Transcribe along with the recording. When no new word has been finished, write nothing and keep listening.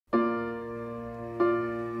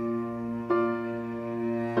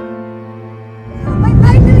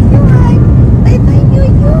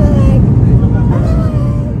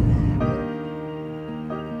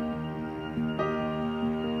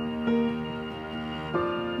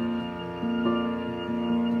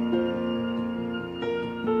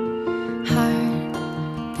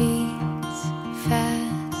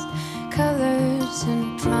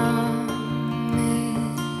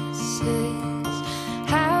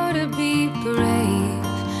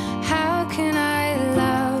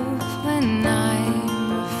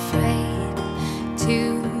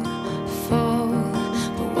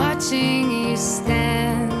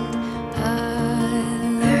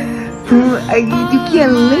You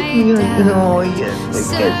can't lick me. No,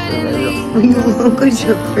 yes, look at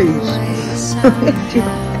your face. Look at your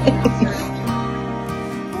face.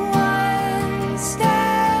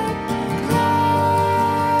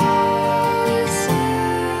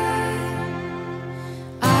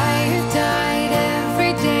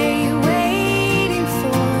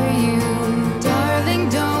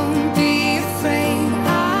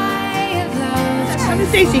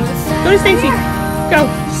 Stacie, go to Stacie. Go,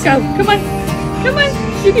 go. Come on, come on.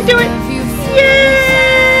 You can do it. Yay!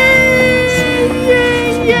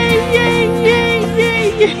 Yay! Yay! Yay! Yay!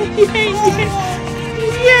 Yay! Yay!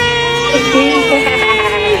 Yay! Yay!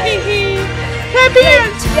 Happy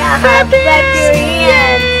hands! Happy hands!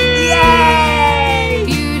 Yay!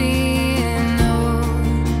 Beauty and all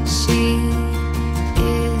she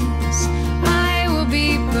is. I will be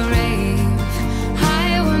brave.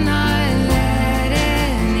 I will not let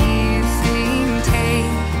anything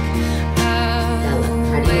take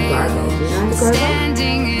away.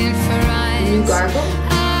 Standing in front of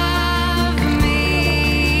me,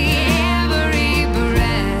 every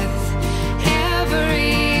breath,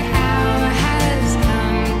 every hour has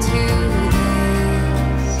come to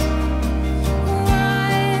this.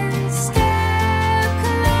 One step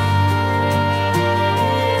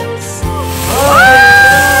closer.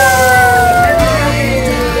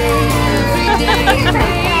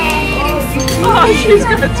 Oh, she's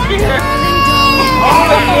gonna tear.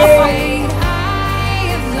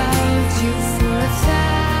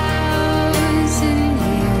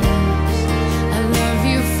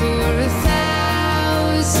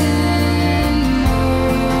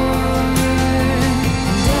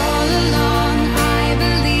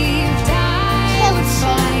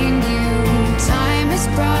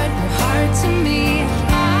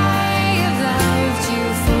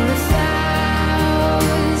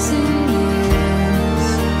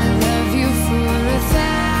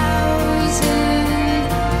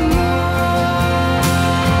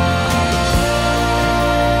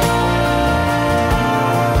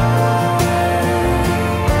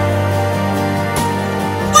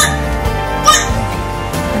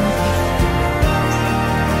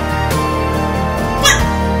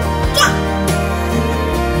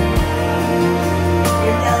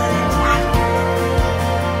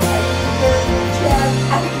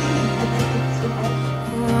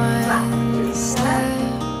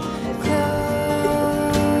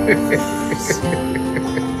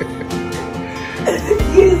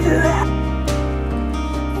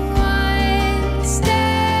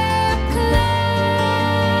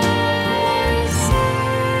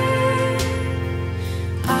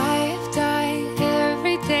 I've died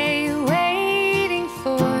every day waiting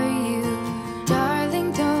for you.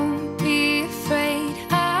 Darling, don't be afraid.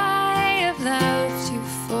 I have loved you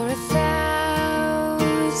for 1,000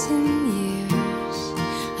 years.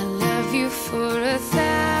 I love you for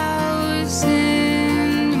 1,000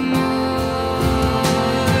 more.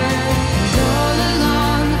 And all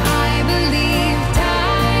along I believed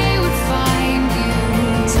I would find you.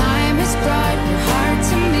 Time has brought your heart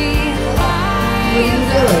to me. What are you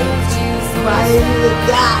doing? Why are you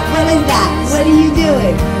that? What is that? What are you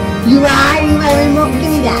doing? You are? You my remote?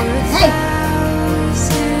 Give me that. Hey!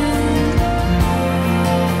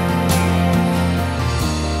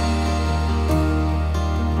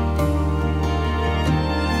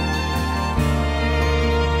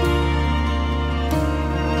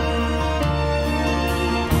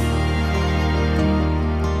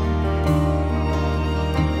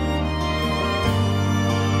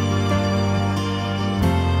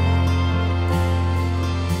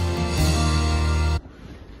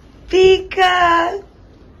 Pika!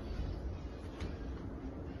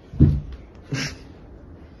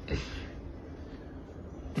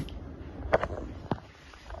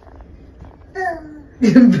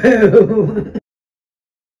 Boo!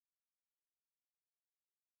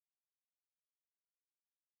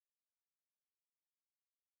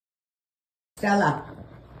 Stella.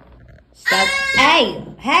 Hey,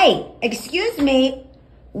 hey, excuse me.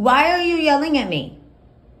 Why are you yelling at me?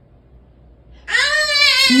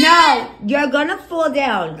 No, you're gonna fall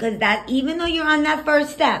down because that, even though you're on that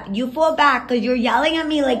first step, you fall back because you're yelling at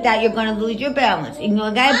me like that. You're gonna lose your balance.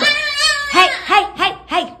 Ignore that. Hey, hey, hey,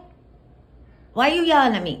 hey. Why are you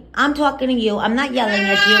yelling at me? I'm talking to you. I'm not yelling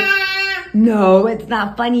at you. No, it's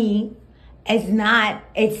not funny. It's not.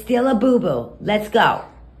 It's still a boo-boo. Let's go.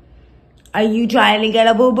 Are you trying to get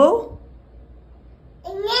a boo-boo?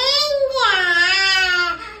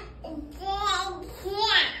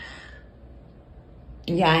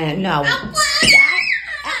 Yeah, no.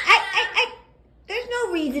 There's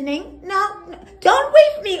no reasoning. No, don't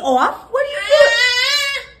wave me off. What are you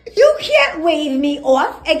doing? You can't wave me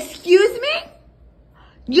off. Excuse me?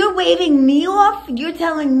 You're waving me off? You're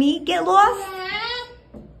telling me get lost?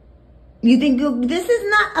 You think this is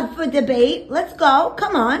not up for debate? Let's go.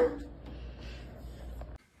 Come on.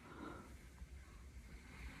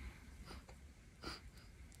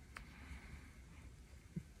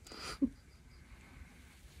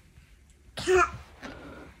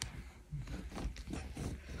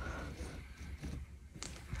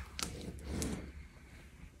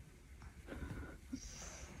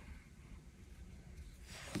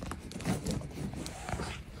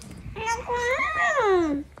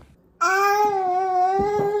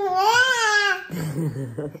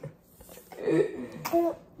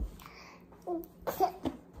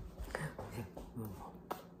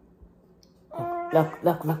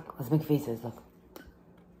 Look. Let's make faces, look.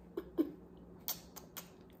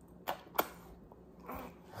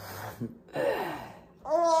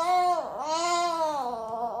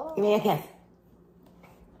 Give me a kiss.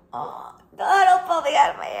 Oh, don't pull me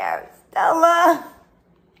out of my hair, Stella.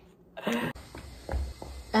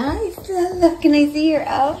 Hi, Stella. Can I see your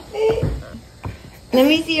outfit? Let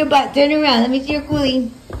me see your butt. Turn around. Let me see your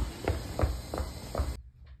coolie.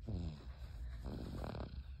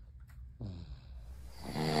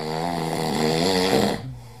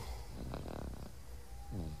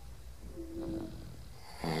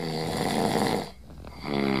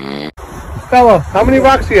 Stella, how many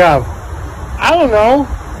rocks do you have? I don't know.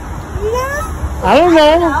 I don't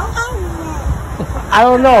know. I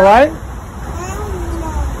don't know, right?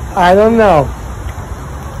 I don't know.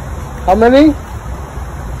 How many?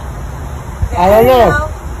 I don't know.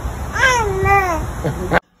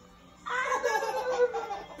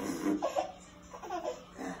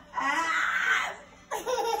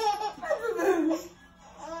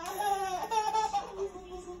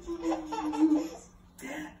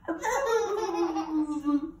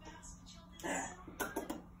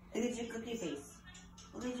 Look at your cookie face.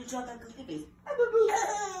 Look at your chocolate cookie face.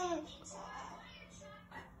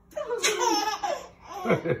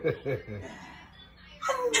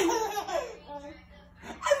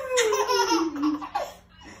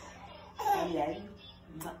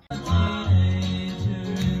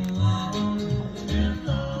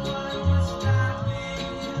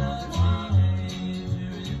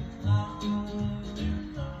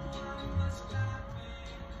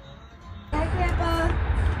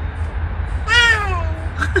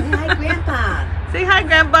 Hi, Grandpa. Say hi,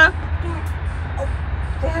 Grandpa. Oh,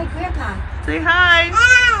 say hi, Grandpa. Say hi.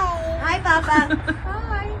 Hi, Papa.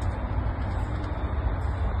 Hi.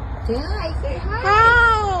 Say hi. Say hi.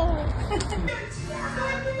 Hi.